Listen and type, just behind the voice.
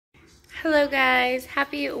Hello guys,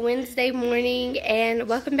 happy Wednesday morning and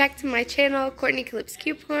welcome back to my channel, Courtney Clips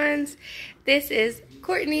Coupons. This is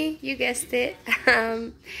Courtney, you guessed it.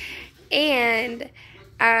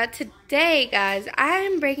 Today guys,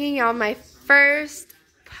 I'm bringing y'all my first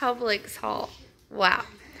Publix haul. Wow.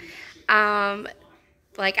 I've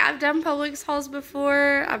done Publix hauls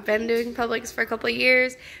before. I've been doing Publix for a couple of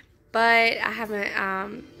years, but I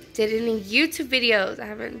haven't did any YouTube videos. I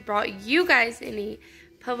haven't brought you guys any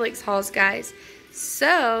Publix hauls, guys.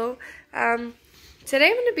 So today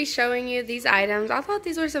I'm going to be showing you these items. I thought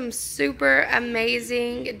these were some super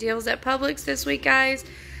amazing deals at Publix this week, guys.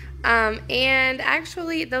 And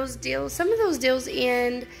actually those deals, some of those deals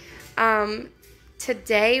end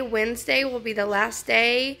today. Wednesday will be the last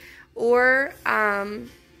day, or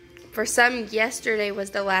for some, yesterday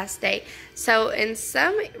was the last day. So in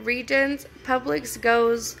some regions, Publix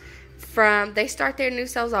goes from, they start their new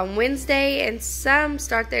sales on Wednesday, and some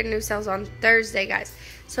start their new sales on Thursday, guys.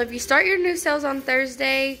 So if you start your new sales on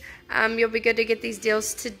Thursday, you'll be good to get these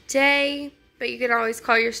deals today, but you can always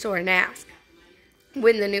call your store and ask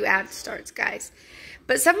when the new ad starts, guys.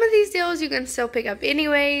 But some of these deals you can still pick up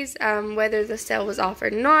anyways, whether the sale was off or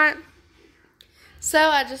not. So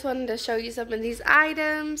I just wanted to show you some of these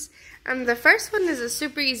items. The first one is a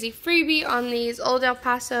super easy freebie on these Old El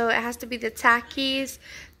Paso. It has to be the Takis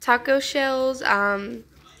taco shells. I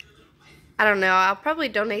don't know. I'll probably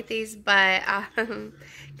donate these, but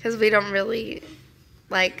because we don't really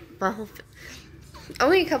like, well,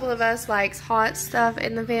 only a couple of us likes hot stuff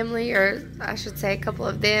in the family, or I should say a couple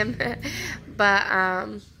of them.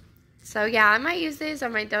 But so yeah, I might use these. I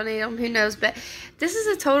might donate them. Who knows? But this is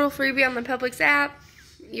a total freebie on the Publix app.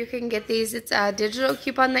 You can get these. It's a digital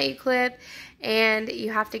coupon that you clip, and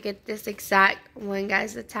you have to get this exact one,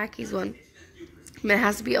 guys, the Takis one. It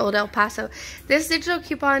has to be Old El Paso. This digital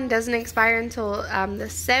coupon doesn't expire until the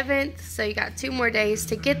 7th, so you got 2 more days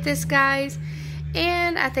to get this, guys.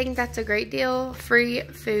 And I think that's a great deal. Free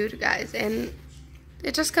food, guys. And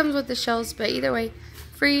it just comes with the shells, but either way,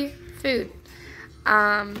 free food.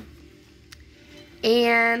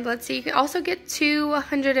 And let's see, you can also get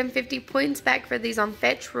 250 points back for these on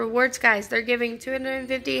Fetch Rewards, guys. They're giving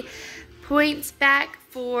 250 points back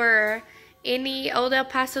for any Old El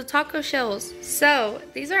Paso taco shells. So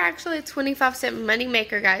these are actually a 25-cent money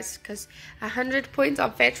maker, guys, because 100 points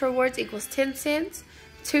on Fetch Rewards equals 10 cents.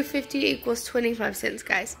 250 equals 25 cents,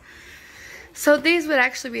 guys. So these would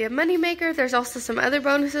actually be a money maker. There's also some other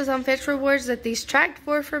bonuses on Fetch Rewards that these tracked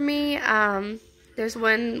for me. There's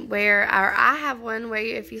one where, or I have one where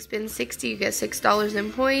if you spend $60, you get $6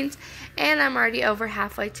 in points, and I'm already over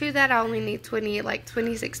halfway to that. I only need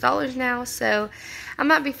 $26 now, so I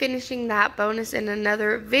might be finishing that bonus in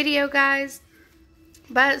another video, guys.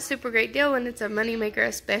 But super great deal when it's a money maker,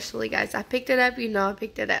 especially, guys. I picked it up, you know I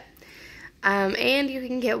picked it up. And you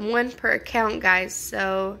can get 1 per account, guys.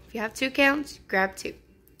 So if you have 2 accounts, grab 2.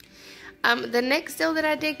 The next deal that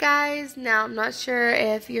I did, guys, now I'm not sure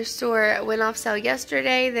if your store went off sale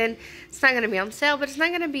yesterday, then it's not going to be on sale, but it's not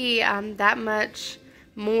going to be that much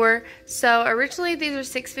more. So originally these were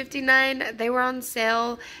 $6.59. They were on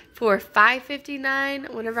sale for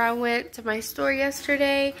 $5.59 whenever I went to my store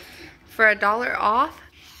yesterday for $1 off.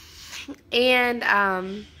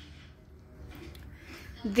 And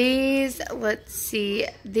these, let's see,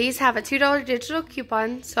 these have a $2 digital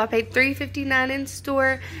coupon, so I paid $3.59 in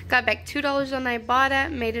store, got back $2 on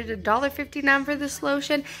Ibotta, made it $1.59 for this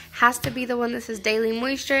lotion. Has to be the one that says Daily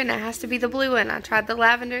Moisture, and it has to be the blue one. I tried the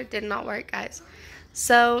lavender, did not work, guys.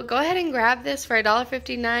 So go ahead and grab this for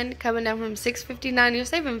 $1.59, coming down from $6.59. You're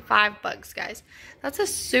saving $5, guys. That's a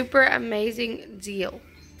super amazing deal.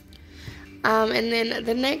 And then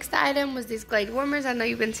the next item was these Glade warmers. I know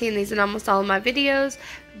you've been seeing these in almost all of my videos,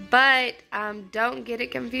 but don't get it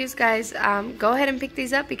confused, guys. Go ahead and pick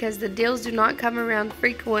these up because the deals do not come around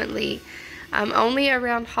frequently. Only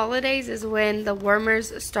around holidays is when the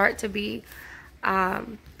warmers start to be,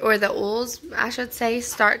 or the oils, I should say,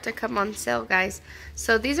 start to come on sale, guys.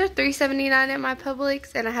 So these are $3.79 at my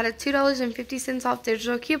Publix, and I had a $2.50 off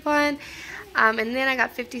digital coupon. And then I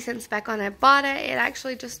got 50 cents back on Ibotta. It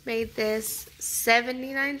actually just made this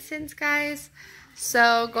 79 cents, guys.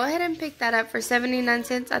 So go ahead and pick that up for 79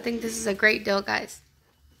 cents. I think this is a great deal, guys.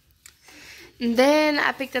 And then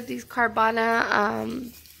I picked up these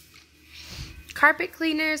Carvana carpet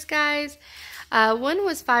cleaners, guys. One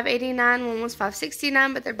was $5.89, one was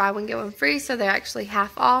 $5.69, but they're buy one get one free, so they're actually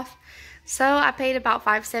half off. So I paid about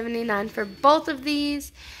 $5.79 for both of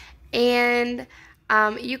these. And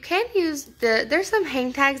you can use there's some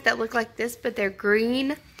hang tags that look like this, but they're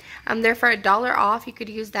green. They're for $1 off. You could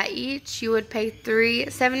use that each. You would pay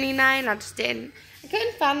 $3.79. I just didn't. I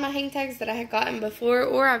couldn't find my hang tags that I had gotten before,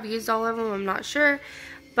 or I've used all of them, I'm not sure.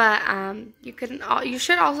 But you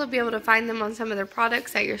should also be able to find them on some of their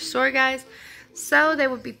products at your store, guys. So they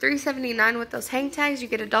would be $3.79 with those hang tags. You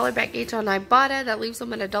get $1 back each on Ibotta. That leaves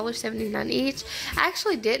them at $1.79 each. I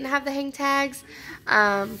actually didn't have the hang tags.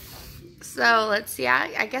 So let's see.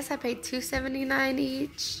 I guess I paid $2.79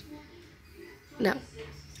 each. No,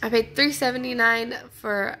 I paid $3.79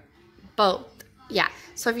 for both. Yeah.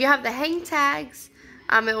 So if you have the hang tags,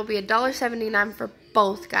 it will be $1.79 for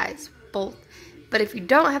both, guys. Both. But if you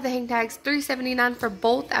don't have the hang tags, $3.79 for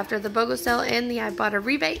both after the BOGO sale and the Ibotta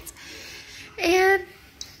rebates. And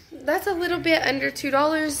that's a little bit under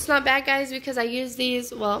 $2. It's not bad, guys, because I use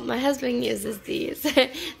these. Well, my husband uses these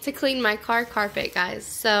to clean my car carpet, guys.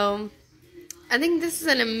 So I think this is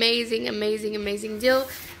an amazing, amazing, amazing deal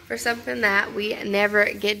for something that we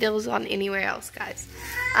never get deals on anywhere else, guys.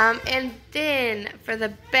 And then for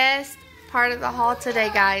the best part of the haul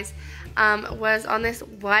today, guys, was on this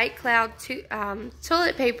White Cloud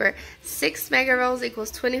toilet paper. 6 mega rolls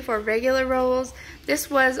equals 24 regular rolls.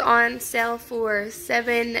 This was on sale for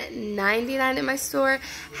 $7.99 in my store.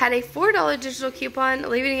 Had a $4 digital coupon,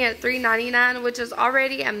 leaving it at $3.99, which is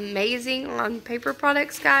already amazing on paper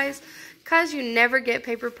products, guys, because you never get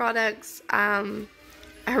paper products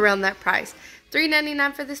around that price.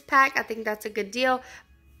 $3.99 for this pack. I think that's a good deal.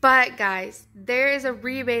 But, guys, there is a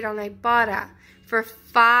rebate on Ibotta for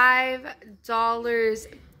 $5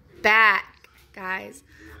 back, guys,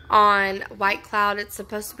 on White Cloud. It's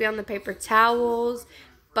supposed to be on the paper towels,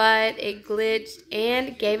 but it glitched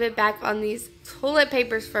and gave it back on these toilet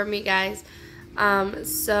papers for me, guys.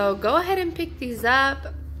 So go ahead and pick these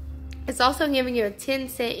up. It's also giving you a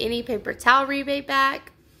 10-cent any paper towel rebate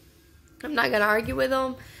back. I'm not going to argue with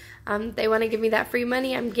them. They want to give me that free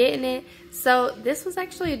money. I'm getting it. So this was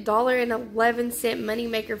actually $1.11 money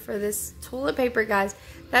maker for this toilet paper, guys.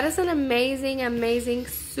 That is an amazing, amazing,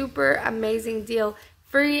 super amazing deal.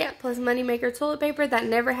 Free plus money maker toilet paper. That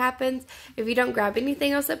never happens if you don't grab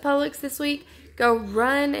anything else at Publix this week. Go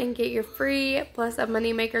run and get your free plus a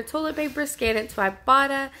money maker toilet paper. Scan it to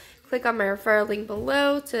Ibotta. Click on my referral link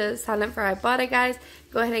below to sign up for Ibotta, guys.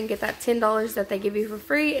 Go ahead and get that $10 that they give you for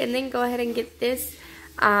free, and then go ahead and get this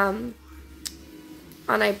on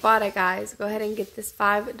Ibotta, guys. Go ahead and get this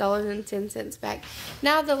 $5.10 back.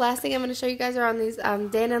 Now, the last thing I'm going to show you guys are on these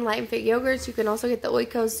Dannon Light and Fit yogurts. You can also get the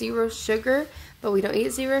Oiko Zero Sugar, but we don't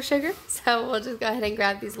eat zero sugar, so we'll just go ahead and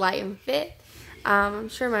grab these Light and Fit. I'm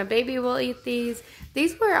sure my baby will eat these.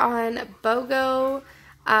 These were on BOGO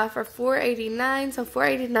for $4.89, so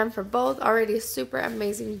 $4.89 for both. Already a super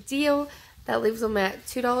amazing deal. That leaves them at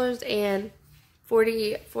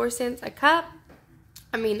 $2.44 a cup.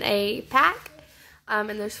 A pack. And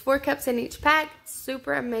there's 4 cups in each pack.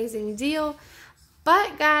 Super amazing deal.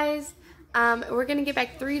 But, guys, we're going to get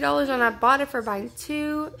back $3 on Ibotta for buying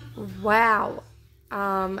 2. Wow.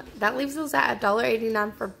 That leaves us at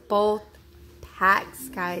 $1.89 for both packs,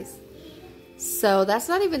 guys. So, that's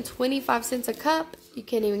not even 25 cents a cup. You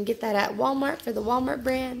can't even get that at Walmart for the Walmart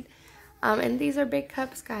brand. And these are big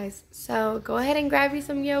cups, guys. So, go ahead and grab you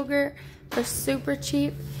some yogurt for super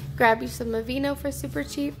cheap. Grab you some Aveeno for super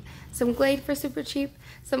cheap, some Glade for super cheap,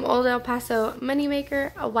 some Old El Paso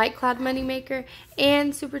Moneymaker, a White Cloud Moneymaker,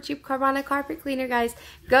 and super cheap Carvana carpet cleaner, guys.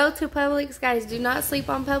 Go to Publix, guys. Do not sleep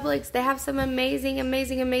on Publix. They have some amazing,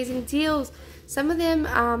 amazing, amazing deals. Some of them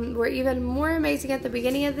were even more amazing at the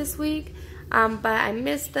beginning of this week, but I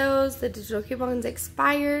missed those. The digital coupons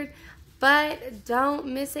expired. But don't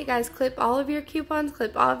miss it, guys. Clip all of your coupons.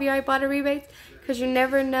 Clip all of your Ibotta rebates, because you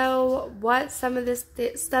never know what some of this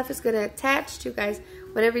stuff is going to attach to, guys,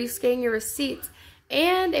 whenever you scan your receipts.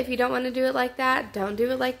 And if you don't want to do it like that, don't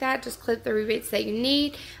do it like that. Just clip the rebates that you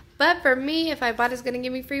need. But for me, if Ibotta is going to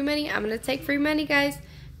give me free money, I'm going to take free money, guys.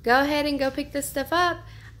 Go ahead and go pick this stuff up.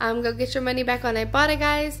 Go get your money back on Ibotta,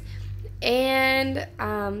 guys. And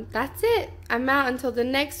that's it. I'm out until the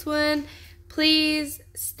next one. Please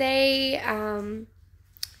stay how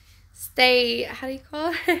do you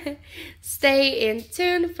call it? Stay in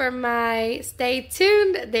tune for my, stay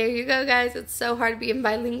tuned. There you go, guys. It's so hard being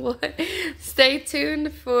bilingual. Stay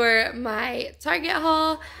tuned for my Target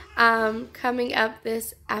haul coming up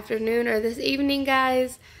this afternoon or this evening,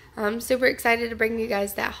 guys. I'm super excited to bring you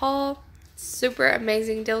guys that haul. Super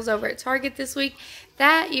amazing deals over at Target this week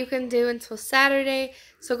that you can do until Saturday.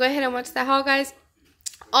 So go ahead and watch that haul, guys.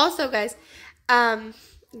 Also, guys,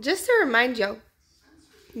 just to remind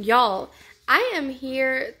y'all, I am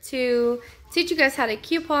here to teach you guys how to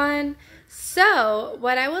coupon. So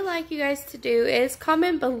what I would like you guys to do is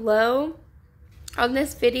comment below on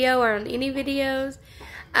this video or on any videos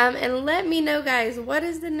And let me know, guys, what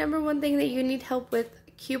is the #1 thing that you need help with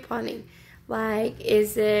couponing? Like,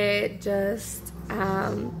 is it just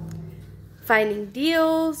finding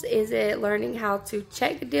deals? Is it learning how to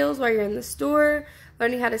check deals while you're in the store?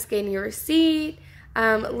 Learning how to scan your receipt?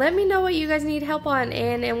 Let me know what you guys need help on,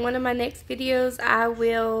 and in one of my next videos I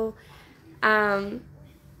will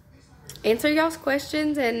answer y'all's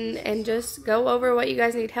questions and just go over what you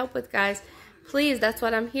guys need help with, guys. Please, that's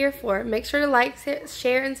what I'm here for. Make sure to like,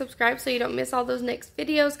 share, and subscribe so you don't miss all those next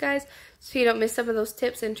videos, guys, so you don't miss some of those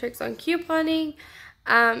tips and tricks on couponing.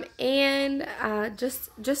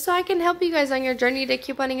 Just so I can help you guys on your journey to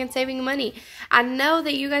couponing and saving money. I know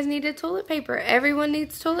that you guys needed toilet paper. Everyone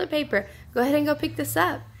needs toilet paper. Go ahead and go pick this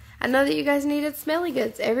up. I know that you guys needed smelly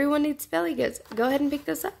goods. Everyone needs smelly goods. Go ahead and pick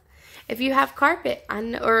this up. If you have carpet,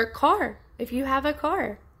 or a car, if you have a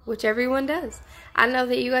car, which everyone does, I know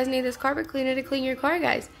that you guys need this carpet cleaner to clean your car,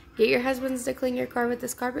 guys. Get your husbands to clean your car with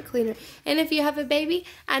this carpet cleaner. And if you have a baby,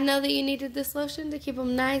 I know that you needed this lotion to keep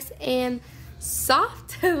them nice and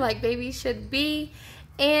soft like babies should be.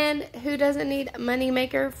 And who doesn't need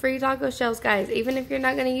Moneymaker free taco shells, guys? Even if you're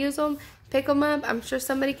not going to use them, pick them up. I'm sure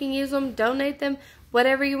somebody can use them. Donate them.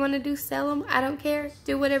 Whatever you want to do, sell them. I don't care.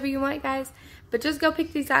 Do whatever you want, guys. But just go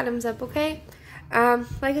pick these items up, okay?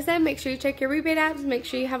 Like I said, make sure you check your rebate apps. Make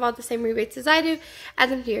sure you have all the same rebates as I do. Add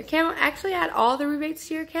them to your account. Actually, add all the rebates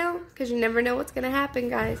to your account, because you never know what's going to happen,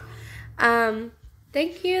 guys.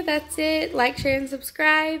 Thank you. That's it. Like, share, and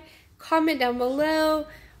subscribe. Comment down below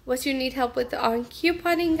what you need help with on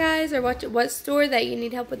couponing, guys, or what store that you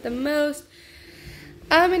need help with the most.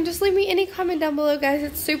 And just leave me any comment down below, guys.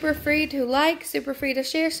 It's super free to like, super free to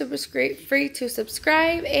share, super free to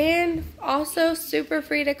subscribe, and also super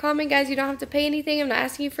free to comment, guys. You don't have to pay anything. I'm not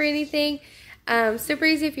asking you for anything. Super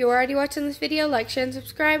easy. If you're already watching this video, like, share, and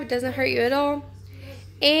subscribe. It doesn't hurt you at all.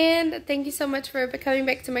 And thank you so much for coming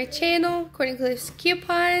back to my channel, Courtney Cliff's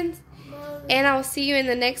Coupons. And I will see you in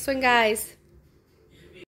the next one, guys.